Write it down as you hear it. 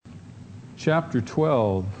chapter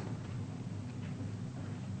 12.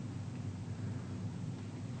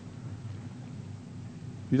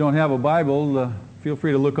 If you don't have a Bible, feel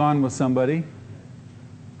free to look on with somebody.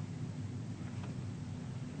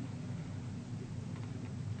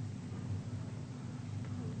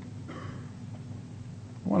 I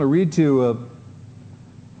want to read to you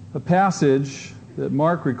a passage that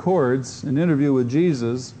Mark records, an interview with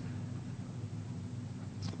Jesus,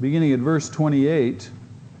 beginning at verse 28.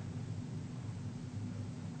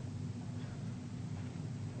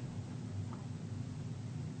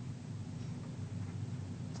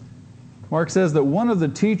 Mark says that one of the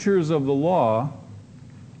teachers of the law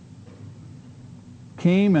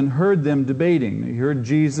came and heard them debating. He heard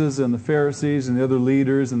Jesus and the Pharisees and the other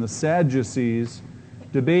leaders and the Sadducees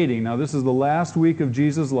debating. Now, this is the last week of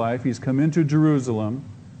Jesus' life. He's come into Jerusalem,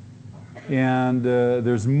 and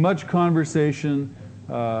there's much conversation,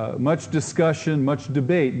 much discussion, much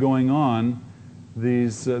debate going on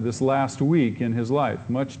this last week in his life,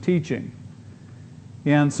 much teaching.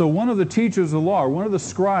 And so one of the teachers of the law, one of the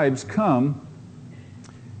scribes, come,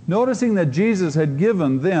 noticing that Jesus had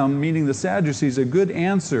given them, meaning the Sadducees, a good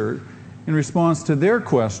answer in response to their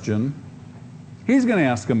question. He's going to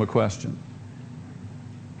ask them a question.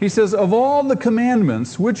 He says, of all the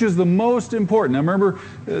commandments, which is the most important? Now remember,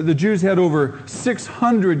 the Jews had over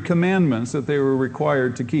 600 commandments that they were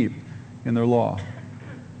required to keep in their law.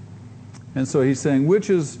 And so he's saying, which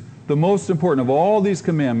is the most important of all these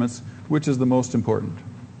commandments? Which is the most important?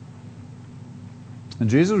 And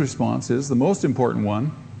Jesus' response is the most important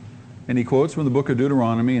one, and he quotes from the book of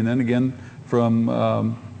Deuteronomy and then again from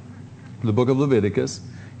the book of Leviticus.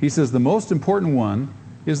 He says the most important one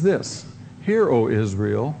is this: Hear, O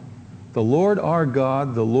Israel, the Lord our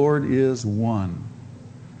God, the Lord is one.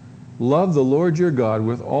 Love the Lord your God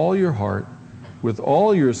with all your heart, with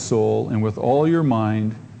all your soul, and with all your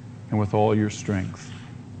mind, and with all your strength.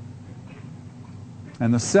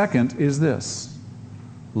 And the second is this: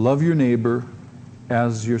 love your neighbor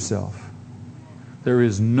as yourself. There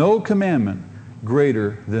is no commandment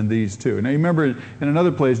greater than these two. Now you remember in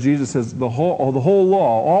another place Jesus says the whole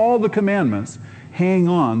law, all the commandments hang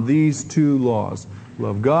on these two laws.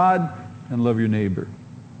 Love God and love your neighbor.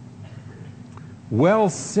 Well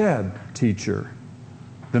said, teacher,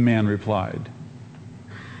 the man replied.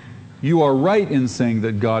 You are right in saying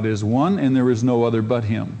that God is one and there is no other but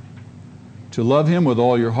Him. To love Him with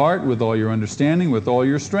all your heart, with all your understanding, with all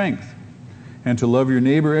your strength. And to love your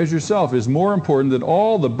neighbor as yourself is more important than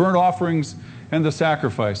all the burnt offerings and the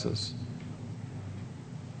sacrifices.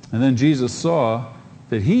 And then Jesus saw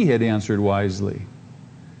that he had answered wisely.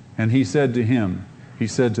 And he said to him, he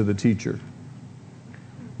said to the teacher,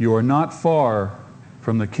 you are not far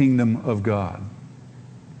from the kingdom of God.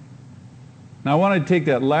 Now I want to take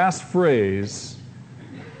that last phrase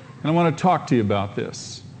and I want to talk to you about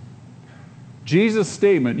this. Jesus'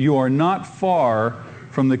 statement, you are not far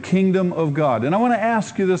from the kingdom of God. And I want to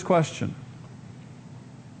ask you this question.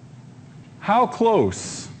 How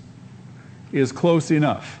close is close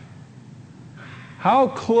enough? How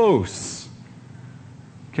close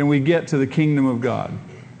can we get to the kingdom of God?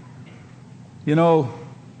 You know,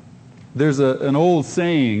 there's an old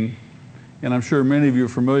saying, and I'm sure many of you are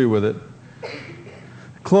familiar with it.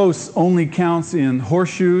 Close only counts in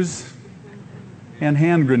horseshoes and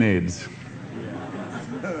hand grenades.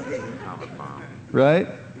 Right?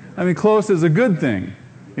 I mean, close is a good thing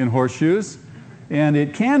in horseshoes, and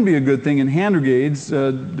it can be a good thing in hand grenades,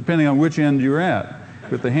 depending on which end you're at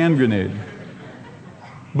with the hand grenade.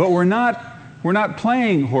 But we're not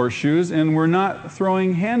playing horseshoes, and we're not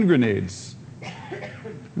throwing hand grenades.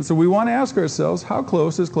 And so we want to ask ourselves, how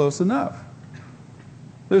close is close enough?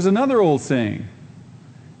 There's another old saying,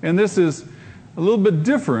 and this is a little bit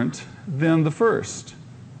different than the first.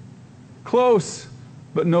 Close,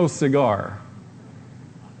 but no cigar.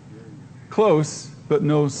 Close, but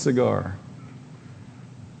no cigar.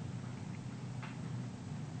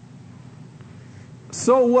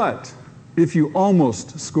 So what if you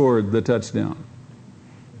almost scored the touchdown?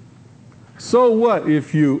 So what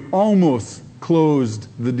if you almost closed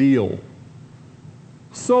the deal?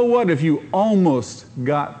 So what if you almost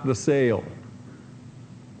got the sale?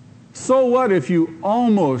 So what if you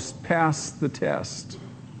almost passed the test?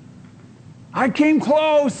 I came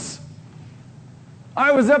close.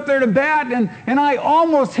 I was up there to bat and I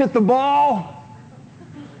almost hit the ball.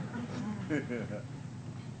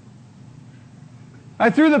 I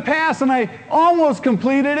threw the pass and I almost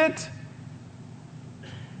completed it.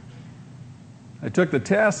 I took the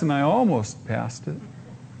test and I almost passed it.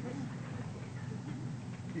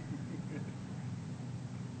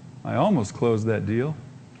 I almost closed that deal.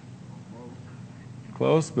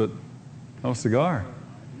 Close, but No cigar.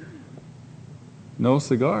 No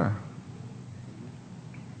cigar.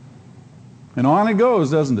 And on it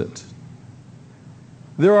goes, doesn't it?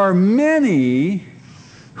 There are many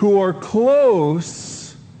who are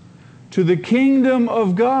close to the kingdom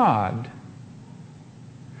of God.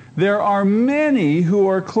 There are many who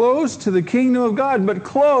are close to the kingdom of God, but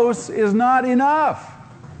close is not enough.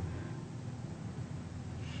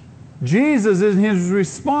 Jesus, in his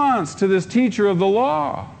response to this teacher of the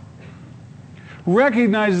law,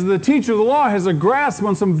 recognizes the teacher of the law has a grasp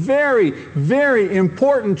on some very, very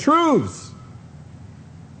important truths.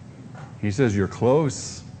 He says, you're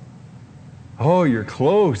close. Oh, you're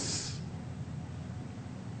close.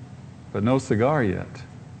 But no cigar yet.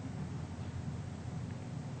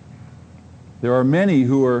 There are many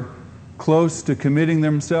who are close to committing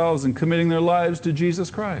themselves and committing their lives to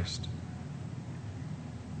Jesus Christ.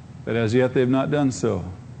 But as yet they've not done so.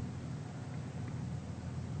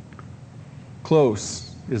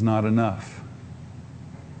 Close is not enough.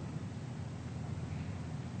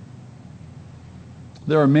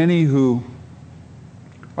 There are many who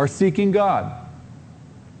are seeking God.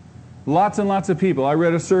 Lots and lots of people. I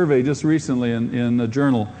read a survey just recently in a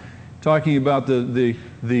journal talking about the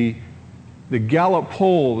Gallup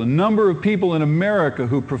poll, the number of people in America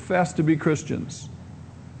who profess to be Christians.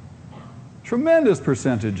 Tremendous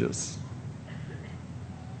percentages.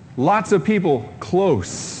 Lots of people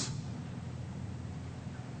close.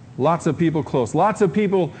 Lots of people close. Lots of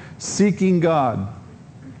people seeking God.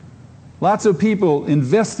 Lots of people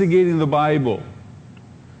investigating the Bible.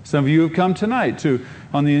 Some of you have come tonight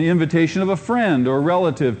on the invitation of a friend or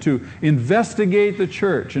relative to investigate the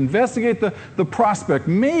church, investigate the prospect.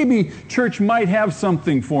 Maybe church might have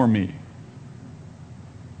something for me.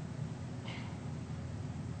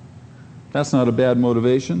 That's not a bad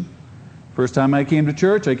motivation. First time I came to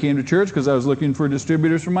church because I was looking for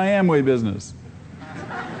distributors for my Amway business.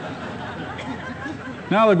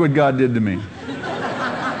 Now look what God did to me.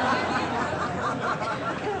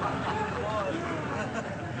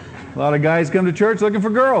 A lot of guys come to church looking for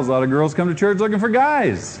girls. A lot of girls come to church looking for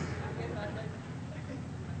guys.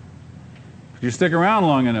 If you stick around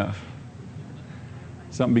long enough,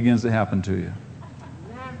 something begins to happen to you.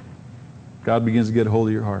 God begins to get a hold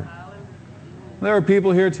of your heart. There are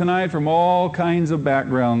people here tonight from all kinds of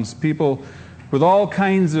backgrounds, people with all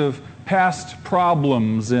kinds of past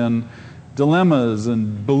problems and dilemmas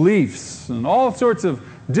and beliefs and all sorts of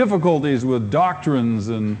difficulties with doctrines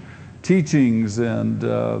and teachings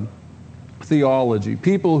and theology.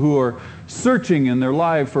 People who are searching in their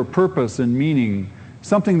life for purpose and meaning,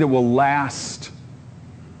 something that will last.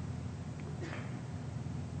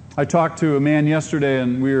 I talked to a man yesterday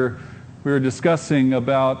and we were discussing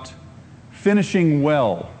about finishing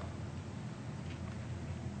well.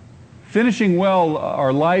 Finishing well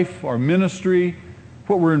our life, our ministry,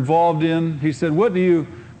 what we're involved in. He said, what do you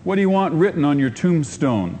want written on your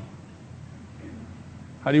tombstone?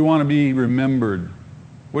 How do you want to be remembered?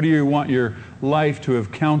 What do you want your life to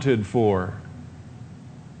have counted for?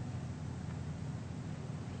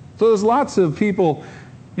 So there's lots of people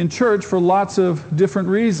in church for lots of different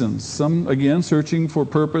reasons. Some, again, searching for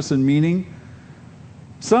purpose and meaning.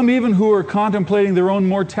 Some even who are contemplating their own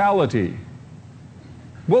mortality.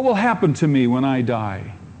 What will happen to me when I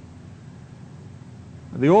die?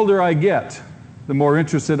 The older I get, the more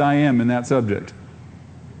interested I am in that subject.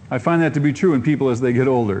 I find that to be true in people as they get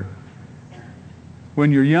older.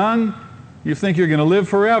 When you're young, you think you're going to live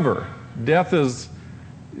forever. Death is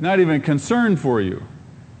not even a concern for you.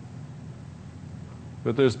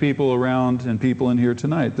 But there's people around and people in here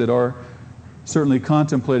tonight that are certainly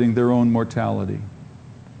contemplating their own mortality.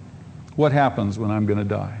 What happens when I'm going to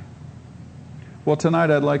die? Well, tonight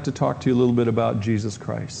I'd like to talk to you a little bit about Jesus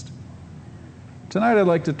Christ. Tonight I'd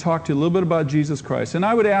like to talk to you a little bit about Jesus Christ. And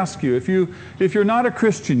I would ask you, if you're not a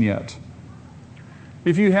Christian yet,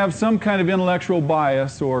 if you have some kind of intellectual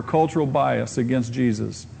bias or cultural bias against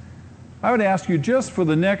Jesus, I would ask you just for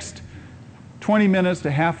the next 20 minutes to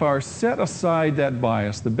half hour, set aside that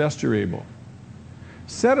bias the best you're able.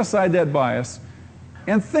 Set aside that bias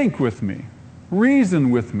and think with me. Reason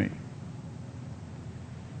with me.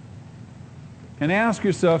 And ask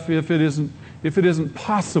yourself if it isn't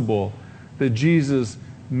possible that Jesus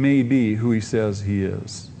may be who he says he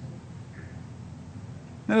is.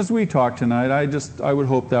 And as we talk tonight, I would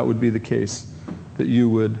hope that would be the case, that you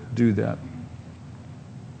would do that.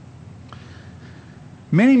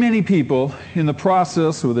 Many, many people in the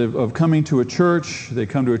process of coming to a church, they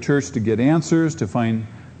come to a church to get answers, to find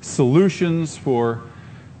solutions for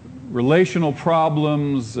relational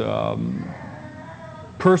problems,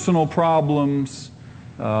 personal problems,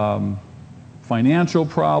 financial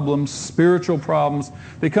problems, spiritual problems.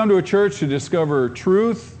 They come to a church to discover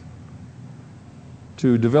truth,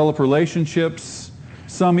 to develop relationships.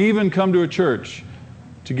 Some even come to a church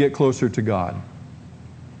to get closer to God.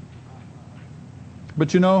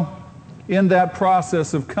 But you know, in that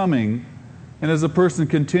process of coming, and as a person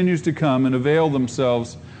continues to come and avail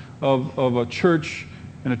themselves of a church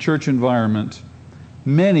and a church environment,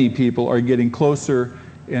 many people are getting closer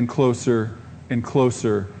and closer and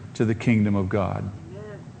closer to the kingdom of God.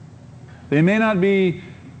 They may not be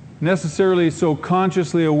necessarily so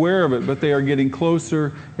consciously aware of it, but they are getting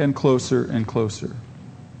closer and closer and closer.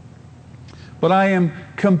 But I am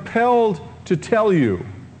compelled to tell you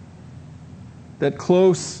that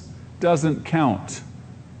close doesn't count.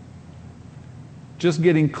 Just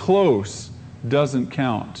getting close doesn't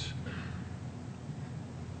count.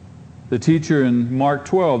 The teacher in Mark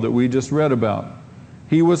 12 that we just read about,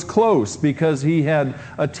 he was close because he had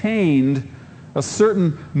attained a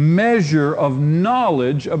certain measure of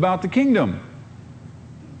knowledge about the kingdom.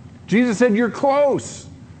 Jesus said, you're close.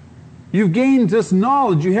 You've gained this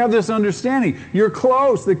knowledge. You have this understanding. You're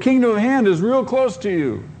close. The kingdom of heaven is real close to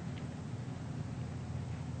you.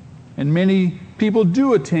 And many people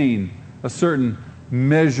do attain a certain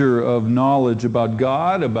measure of knowledge about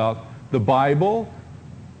God, about the Bible,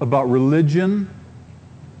 about religion,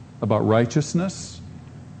 about righteousness.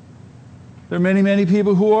 There are many, many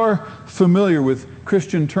people who are familiar with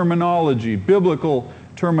Christian terminology, biblical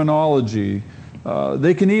terminology.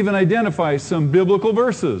 They can even identify some biblical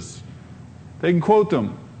verses. They can quote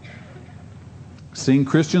them, sing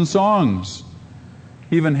Christian songs,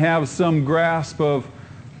 even have some grasp of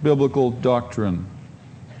biblical doctrine.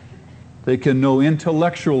 They can know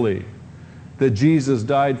intellectually that Jesus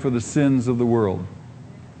died for the sins of the world.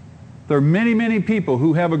 There are many, many people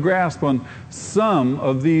who have a grasp on some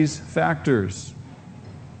of these factors.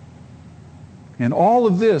 And all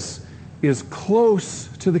of this is close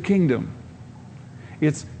to the kingdom.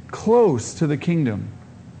 It's close to the kingdom.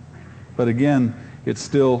 But again, it's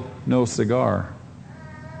still no cigar.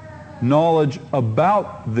 Knowledge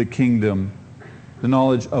about the kingdom, the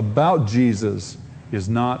knowledge about Jesus, is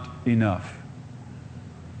not enough.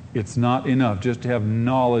 It's not enough just to have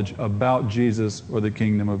knowledge about Jesus or the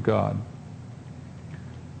kingdom of God.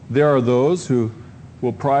 There are those who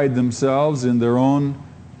will pride themselves in their own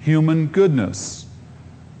human goodness,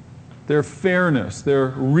 their fairness, their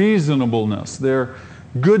reasonableness, their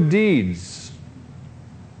good deeds.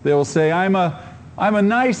 They will say, I'm a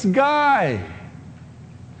nice guy.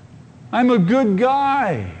 I'm a good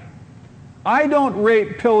guy. I don't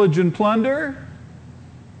rape, pillage, and plunder.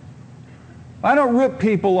 I don't rip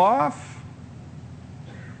people off.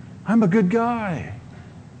 I'm a good guy.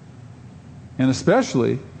 And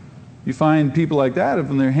especially, you find people like that, if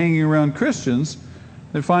when they're hanging around Christians,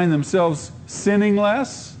 they find themselves sinning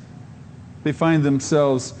less. They find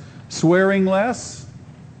themselves swearing less.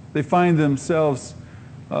 They find themselves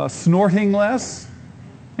snorting less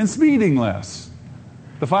and speeding less.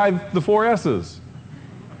 The four S's.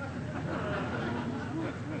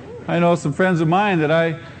 I know some friends of mine that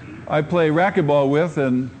I play racquetball with,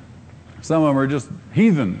 and some of them are just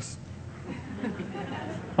heathens,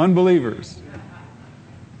 unbelievers.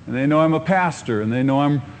 And they know I'm a pastor, and they know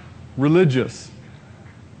I'm religious.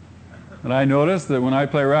 And I notice that when I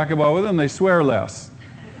play racquetball with them, they swear less.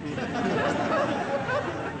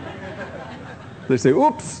 They say,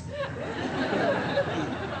 oops.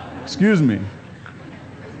 Excuse me.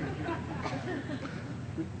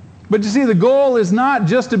 But you see, the goal is not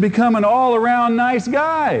just to become an all-around nice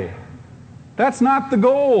guy. That's not the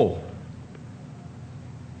goal.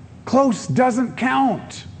 Close doesn't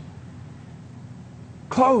count.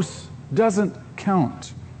 Close doesn't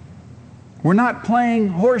count. We're not playing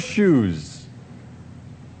horseshoes.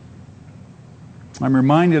 I'm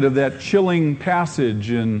reminded of that chilling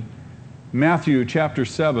passage in Matthew chapter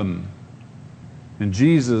 7. And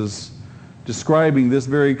Jesus, describing this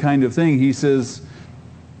very kind of thing, he says,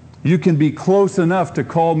 you can be close enough to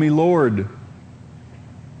call me Lord.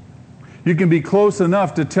 You can be close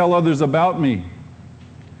enough to tell others about me.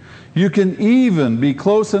 You can even be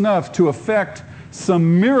close enough to effect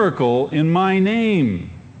some miracle in my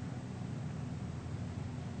name.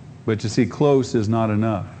 But you see, close is not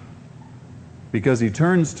enough. Because he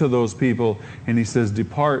turns to those people and he says,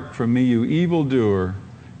 depart from me, you evildoer,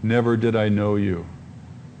 never did I know you.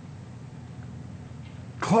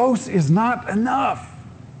 Close is not enough.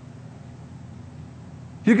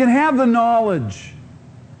 You can have the knowledge.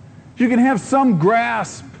 You can have some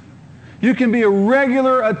grasp. You can be a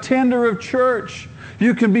regular attender of church.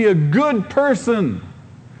 You can be a good person.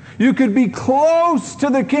 You could be close to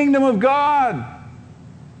the kingdom of God.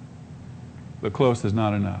 but close is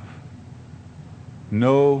not enough.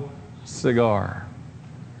 No cigar.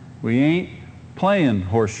 We ain't playing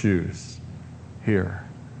horseshoes here.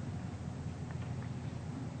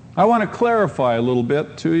 I want to clarify a little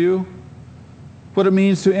bit to you what it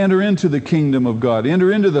means to enter into the kingdom of God,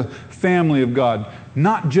 enter into the family of God,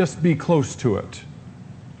 not just be close to it.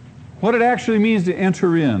 What it actually means to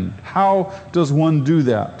enter in. How does one do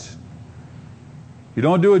that? You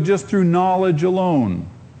don't do it just through knowledge alone,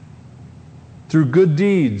 through good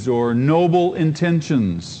deeds or noble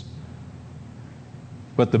intentions.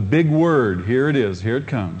 But the big word, here it is, here it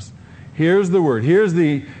comes. Here's the word.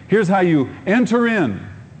 Here's how you enter in.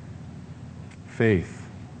 Faith.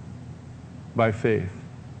 By faith.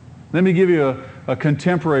 Let me give you a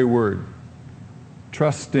contemporary word.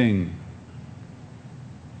 Trusting.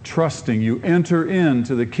 Trusting. You enter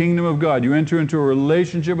into the kingdom of God. You enter into a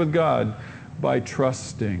relationship with God by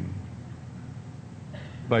trusting.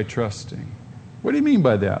 By trusting. What do you mean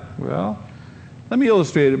by that? Well, let me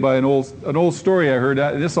illustrate it by an old story I heard.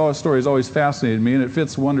 This story has always fascinated me, and it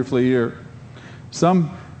fits wonderfully here.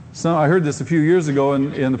 I heard this a few years ago,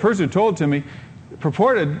 and the person who told it to me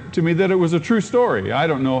purported to me that it was a true story. I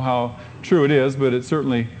don't know how true it is, but it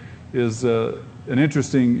certainly is an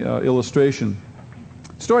interesting illustration.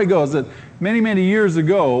 The story goes that many, many years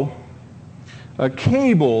ago, a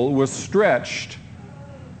cable was stretched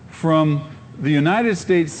from the United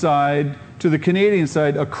States side to the Canadian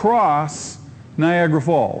side across Niagara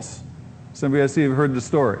Falls. Some of you guys have heard the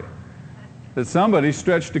story. That somebody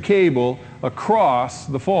stretched a cable across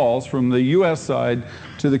the falls from the U.S. side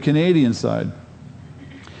to the Canadian side.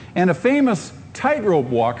 And a famous tightrope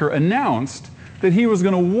walker announced that he was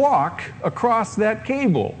going to walk across that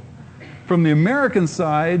cable from the American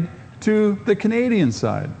side to the Canadian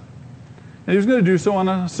side. And he was going to do so on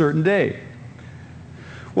a certain day.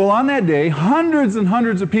 Well, on that day, hundreds and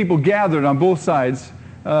hundreds of people gathered on both sides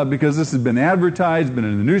because this has been advertised, been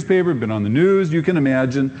in the newspaper, been on the news. You can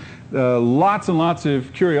imagine lots and lots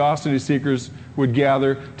of curiosity seekers would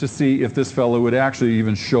gather to see if this fellow would actually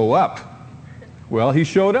even show up. Well, he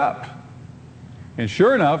showed up. And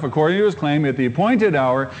sure enough, according to his claim, at the appointed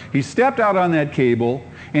hour, he stepped out on that cable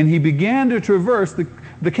and he began to traverse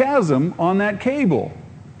the chasm on that cable.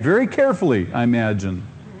 Very carefully, I imagine.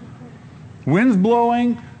 Wind's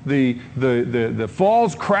blowing, the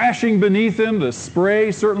falls crashing beneath him, the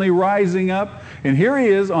spray certainly rising up. And here he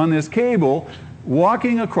is on this cable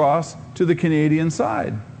walking across to the Canadian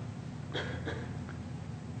side.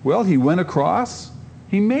 Well, he went across,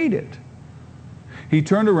 he made it. He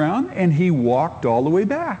turned around and he walked all the way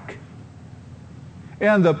back.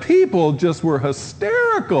 And the people just were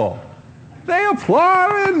hysterical. They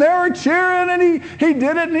applauded and they were cheering, and he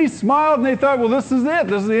did it and he smiled, and they thought, well, this is it.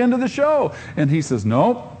 This is the end of the show. And he says,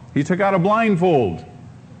 nope. He took out a blindfold.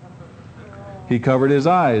 He covered his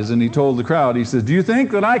eyes and he told the crowd, he says, do you think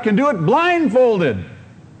that I can do it blindfolded?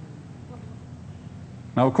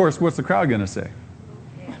 Now, of course, what's the crowd going to say?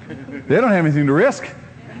 They don't have anything to risk.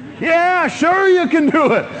 Yeah, sure you can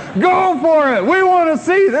do it. Go for it. We want to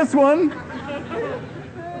see this one.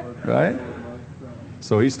 Right?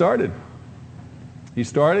 So he started. He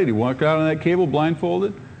walked out on that cable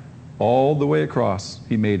blindfolded all the way across.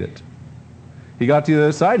 He made it. He got to the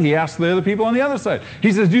other side. He asked the other people on the other side.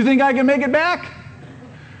 He says, do you think I can make it back?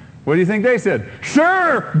 What do you think they said?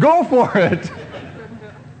 Sure, go for it.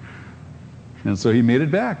 And so he made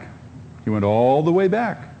it back. He went all the way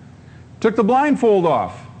back. Took the blindfold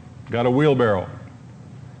off. Got a wheelbarrow.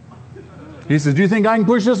 He says, do you think I can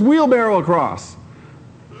push this wheelbarrow across?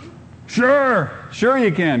 Sure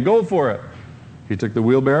you can. Go for it. He took the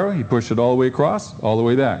wheelbarrow, he pushed it all the way across, all the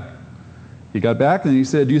way back. He got back and he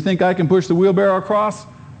said, do you think I can push the wheelbarrow across?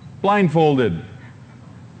 Blindfolded.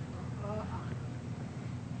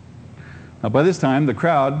 Now, by this time, the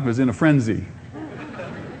crowd was in a frenzy.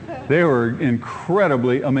 They were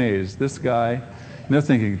incredibly amazed. This guy, and they're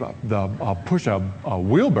thinking, I'll push a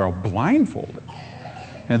wheelbarrow blindfolded.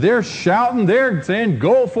 And they're shouting, they're saying,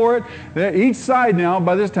 go for it. Each side now,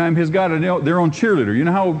 by this time, has got their own cheerleader. You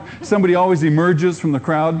know how somebody always emerges from the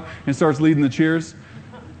crowd and starts leading the cheers?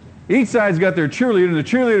 Each side's got their cheerleader, and the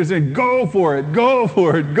cheerleader's saying, go for it, go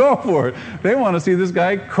for it, go for it. They want to see this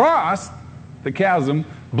guy cross the chasm,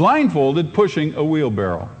 blindfolded, pushing a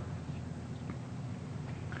wheelbarrow.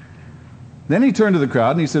 Then he turned to the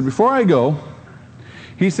crowd and he said, before I go,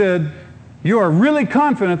 he said, you are really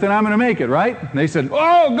confident that I'm going to make it, right? And they said,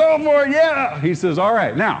 oh, go for it, yeah. He says, all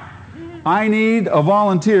right, now, I need a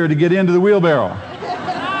volunteer to get into the wheelbarrow.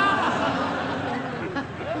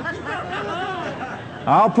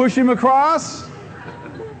 I'll push him across,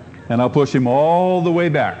 and I'll push him all the way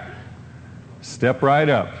back. Step right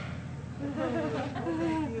up.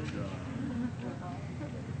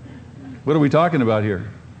 What are we talking about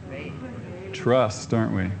here? Trust,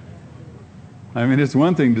 aren't we? I mean, it's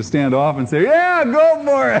one thing to stand off and say, yeah, go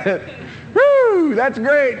for it. Woo, that's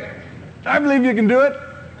great. I believe you can do it.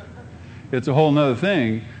 It's a whole other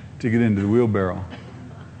thing to get into the wheelbarrow.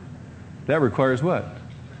 That requires what?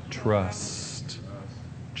 Trust.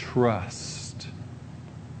 Trust.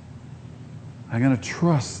 I'm going to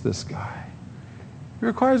trust this guy. It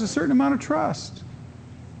requires a certain amount of trust.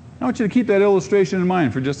 I want you to keep that illustration in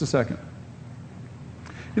mind for just a second.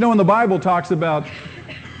 You know, when the Bible talks about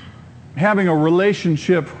having a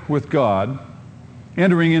relationship with God,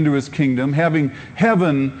 entering into His kingdom, having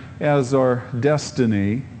heaven as our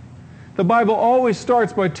destiny, the Bible always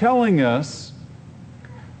starts by telling us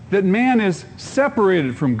that man is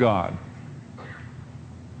separated from God.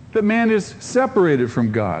 That man is separated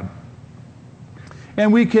from God.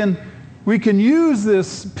 And we can use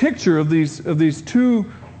this picture of these two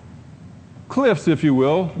cliffs, if you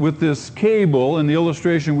will, with this cable and the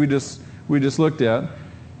illustration we just looked at.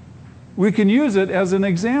 We can use it as an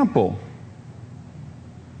example.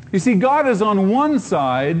 You see, God is on one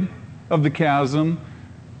side of the chasm,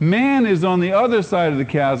 man is on the other side of the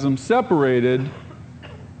chasm, separated,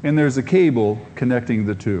 and there's a cable connecting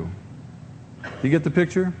the two. You get the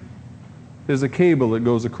picture? There's a cable that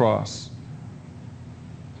goes across.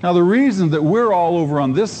 Now, the reason that we're all over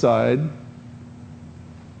on this side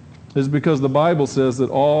is because the Bible says that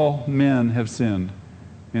all men have sinned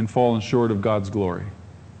and fallen short of God's glory.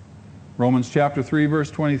 Romans chapter 3, verse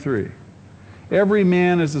 23. Every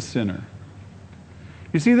man is a sinner.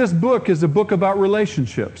 You see, this book is a book about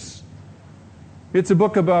relationships. It's a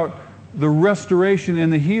book about the restoration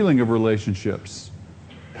and the healing of relationships.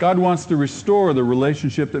 God wants to restore the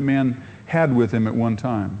relationship that man had with Him at one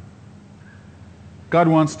time. God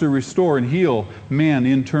wants to restore and heal man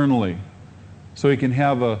internally so he can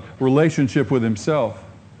have a relationship with Himself.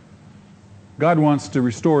 God wants to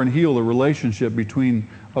restore and heal the relationship between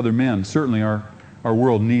other men. Certainly our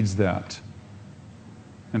world needs that.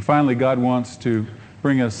 And finally, God wants to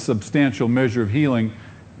bring a substantial measure of healing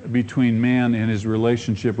between man and his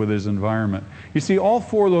relationship with his environment. You see, all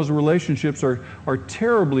four of those relationships are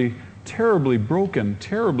terribly, terribly broken,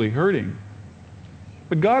 terribly hurting.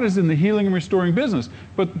 But God is in the healing and restoring business.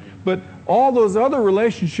 But all those other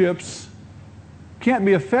relationships can't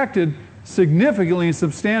be affected significantly and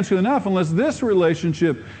substantially enough unless this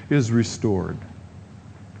relationship is restored.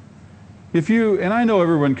 And I know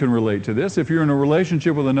everyone can relate to this, if you're in a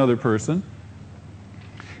relationship with another person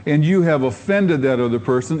and you have offended that other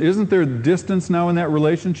person, isn't there distance now in that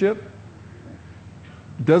relationship?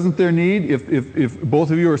 Doesn't there need, if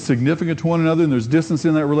both of you are significant to one another and there's distance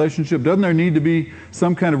in that relationship, doesn't there need to be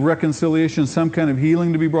some kind of reconciliation, some kind of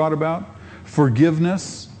healing to be brought about?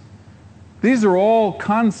 Forgiveness? These are all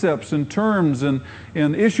concepts and terms and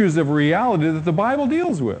issues of reality that the Bible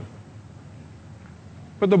deals with.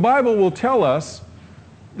 But the Bible will tell us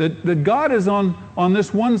that God is on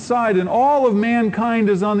this one side and all of mankind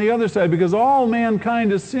is on the other side because all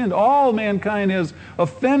mankind has sinned. All mankind has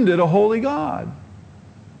offended a holy God.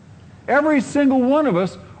 Every single one of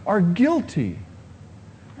us are guilty.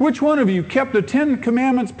 Which one of you kept the 10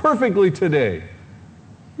 Commandments perfectly today?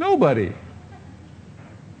 Nobody.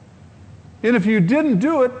 And if you didn't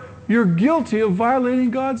do it, you're guilty of violating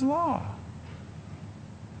God's law.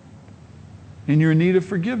 And you're in need of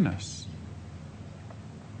forgiveness.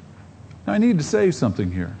 Now, I need to say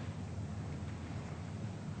something here.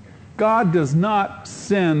 God does not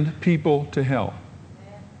send people to hell.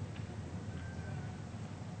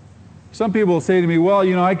 Some people will say to me, well,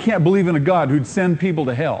 I can't believe in a God who'd send people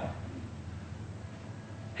to hell.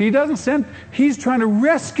 He doesn't send, He's trying to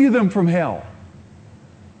rescue them from hell.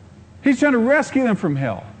 He's trying to rescue them from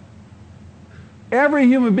hell. Every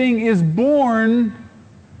human being is born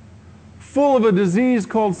full of a disease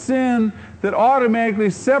called sin that automatically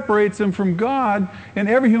separates them from God, and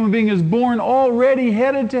every human being is born already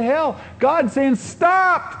headed to hell. God's saying,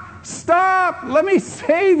 stop, let me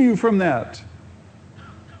save you from that.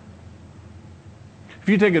 If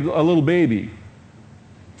you take a little baby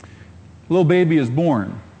is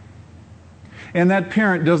born, and that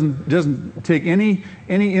parent doesn't take any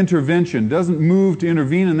intervention, doesn't move to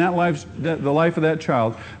intervene in the life of that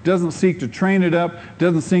child, doesn't seek to train it up,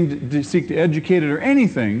 doesn't seek to educate it or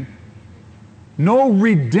anything, no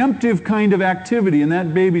redemptive kind of activity in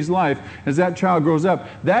that baby's life as that child grows up,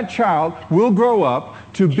 that child will grow up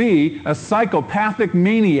to be a psychopathic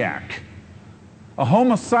maniac, a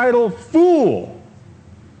homicidal fool.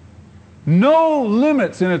 No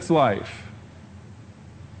limits in its life.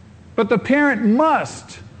 But the parent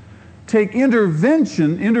must take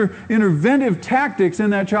interventive tactics in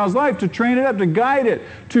that child's life to train it up, to guide it,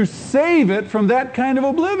 to save it from that kind of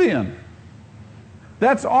oblivion.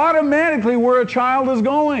 That's automatically where a child is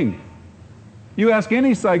going. You ask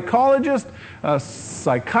any psychologist, a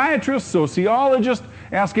psychiatrist, sociologist,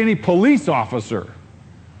 ask any police officer,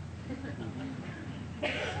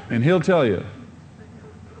 and he'll tell you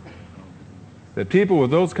that people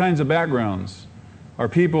with those kinds of backgrounds are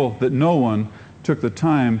people that no one took the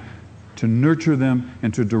time to nurture them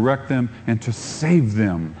and to direct them and to save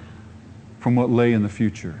them from what lay in the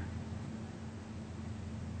future.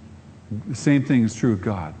 The same thing is true of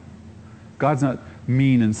God. God's not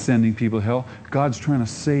mean in sending people to hell. God's trying to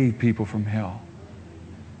save people from hell.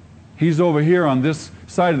 He's over here on this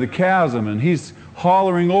side of the chasm, and He's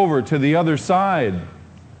hollering over to the other side.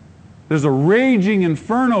 There's a raging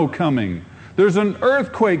inferno coming. There's an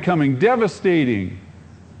earthquake coming, devastating.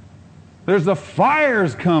 There's the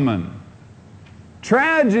fires coming.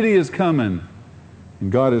 Tragedy is coming.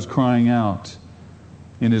 And God is crying out.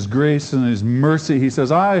 In His grace and His mercy, He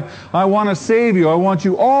says, I want to save you. I want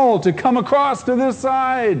you all to come across to this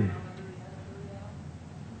side.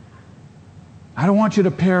 I don't want you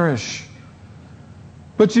to perish.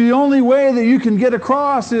 But the only way that you can get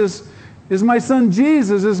across is my son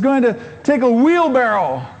Jesus is going to take a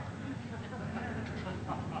wheelbarrow.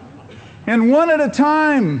 And one at a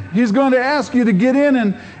time, He's going to ask you to get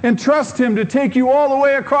in and trust Him to take you all the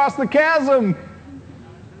way across the chasm.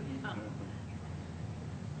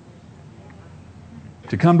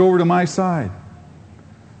 To come over to my side.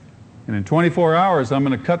 And in 24 hours, I'm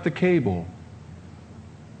going to cut the cable.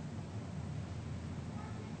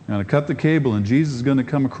 I'm going to cut the cable, and Jesus is going to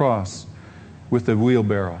come across with the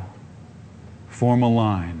wheelbarrow. Form a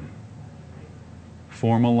line.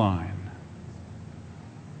 Form a line.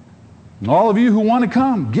 And all of you who want to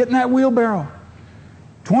come, get in that wheelbarrow.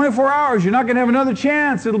 24 hours, you're not going to have another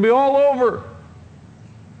chance. It'll be all over.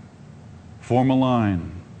 Form a line.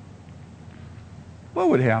 What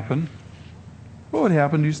would happen? What would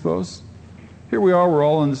happen, do you suppose? Here we are, we're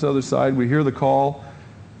all on this other side. We hear the call.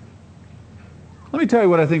 Let me tell you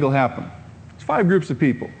what I think will happen. There's 5 groups of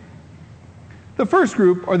people. The first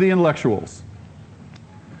group are the intellectuals.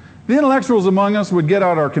 The intellectuals among us would get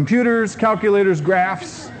out our computers, calculators,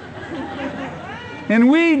 graphs, and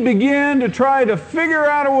we'd begin to try to figure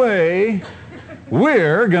out a way,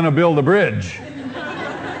 we're going to build a bridge.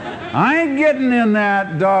 I ain't getting in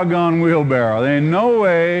that doggone wheelbarrow. There ain't no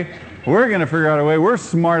way. We're going to figure out a way. We're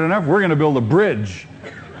smart enough. We're going to build a bridge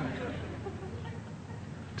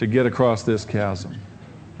to get across this chasm.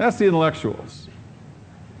 That's the intellectuals.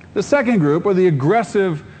 The second group are the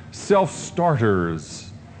aggressive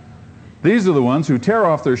self-starters. These are the ones who tear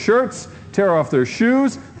off their shirts, tear off their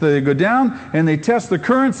shoes, they go down and they test the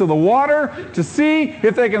currents of the water to see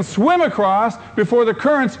if they can swim across before the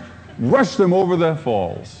currents rush them over the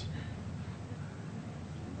falls.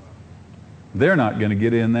 They're not going to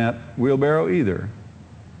get in that wheelbarrow either.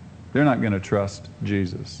 They're not going to trust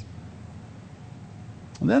Jesus.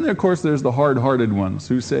 And then, of course, there's the hard-hearted ones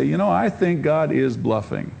who say, I think God is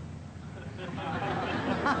bluffing.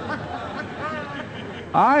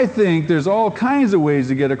 I think there's all kinds of ways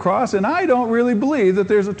to get across, and I don't really believe that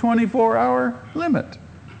there's a 24-hour limit.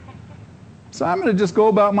 So I'm going to just go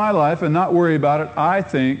about my life and not worry about it. I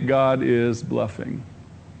think God is bluffing.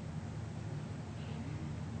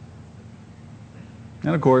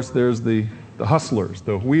 And of course, there's the hustlers,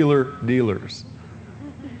 the wheeler dealers.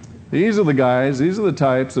 These are the guys, these are the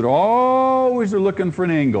types that always are looking for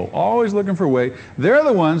an angle, always looking for a way. They're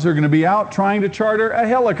the ones who are going to be out trying to charter a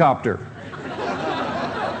helicopter.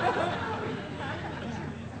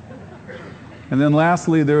 And then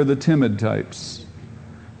lastly, there are the timid types.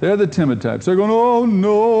 They're the timid types. They're going, oh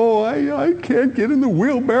no, I can't get in the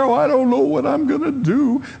wheelbarrow. I don't know what I'm going to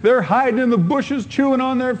do. They're hiding in the bushes, chewing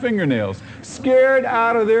on their fingernails, scared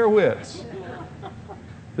out of their wits.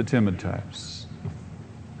 The timid types.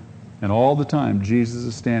 And all the time, Jesus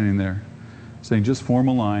is standing there saying, just form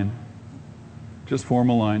a line. Just form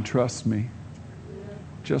a line. Trust me.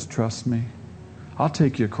 Just trust me. I'll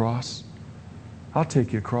take you across. I'll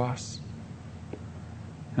take you across.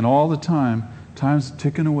 And all the time, time's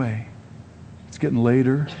ticking away. It's getting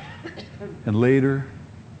later and later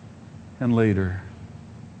and later.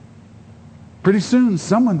 Pretty soon,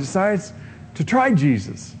 someone decides to try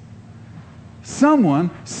Jesus. Someone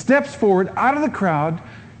steps forward out of the crowd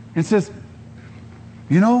and says,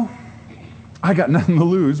 I got nothing to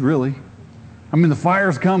lose, really. I mean, the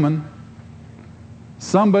fire's coming.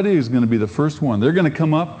 Somebody is going to be the first one. They're going to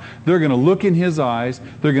come up. They're going to look in His eyes.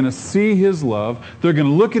 They're going to see His love. They're going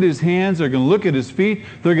to look at His hands. They're going to look at His feet.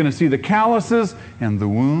 They're going to see the calluses and the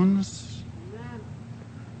wounds.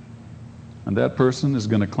 And that person is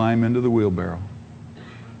going to climb into the wheelbarrow.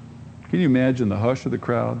 Can you imagine the hush of the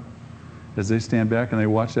crowd as they stand back and they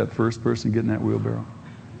watch that first person get in that wheelbarrow?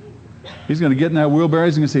 He's going to get in that wheelbarrow.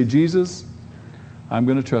 He's going to say, Jesus, I'm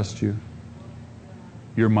going to trust you.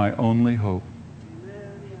 You're my only hope.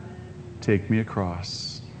 Take me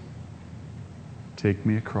across. Take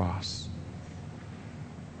me across.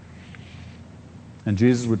 And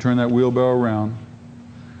Jesus would turn that wheelbarrow around,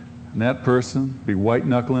 and that person would be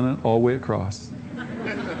white-knuckling it all the way across.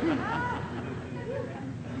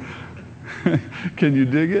 Can you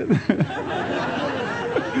dig it?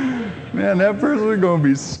 Man, that person is going to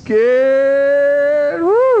be scared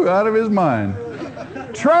out of his mind.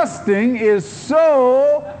 Trusting is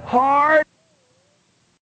so hard.